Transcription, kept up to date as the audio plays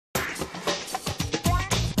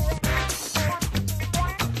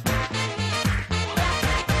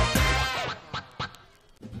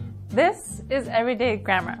This is Everyday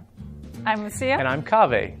Grammar. I'm Lucia. And I'm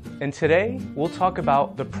Kaveh. And today we'll talk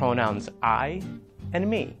about the pronouns I and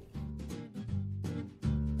me.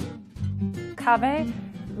 Kaveh,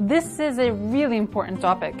 this is a really important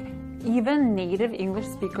topic. Even native English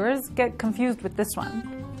speakers get confused with this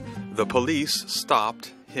one. The police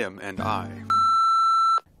stopped him and I.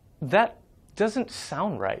 That doesn't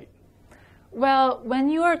sound right. Well, when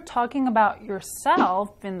you are talking about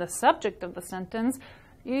yourself in the subject of the sentence,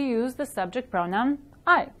 you use the subject pronoun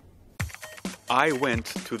I. I went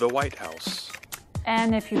to the White House.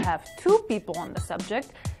 And if you have two people on the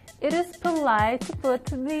subject, it is polite to put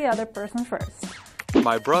the other person first.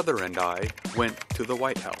 My brother and I went to the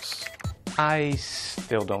White House. I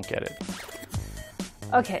still don't get it.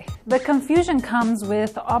 Okay, the confusion comes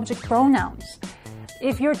with object pronouns.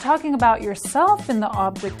 If you're talking about yourself in the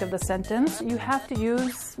object of the sentence, you have to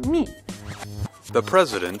use me. The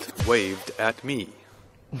president waved at me.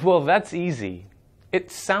 Well, that's easy. It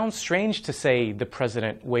sounds strange to say the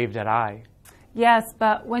president waved at I. Yes,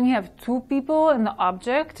 but when you have two people in the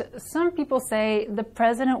object, some people say the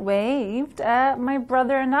president waved at my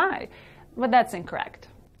brother and I, but that's incorrect.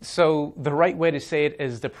 So the right way to say it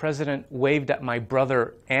is the president waved at my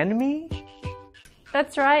brother and me?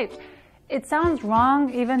 That's right. It sounds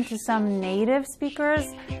wrong even to some native speakers,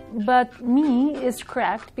 but me is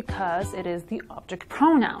correct because it is the object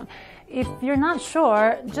pronoun. If you're not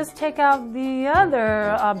sure, just take out the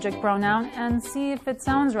other object pronoun and see if it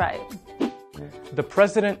sounds right. The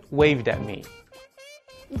president waved at me.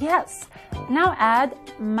 Yes. Now add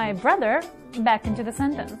my brother back into the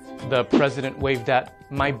sentence. The president waved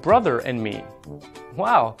at my brother and me.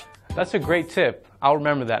 Wow, that's a great tip. I'll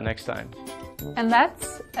remember that next time. And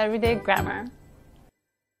that's Everyday Grammar.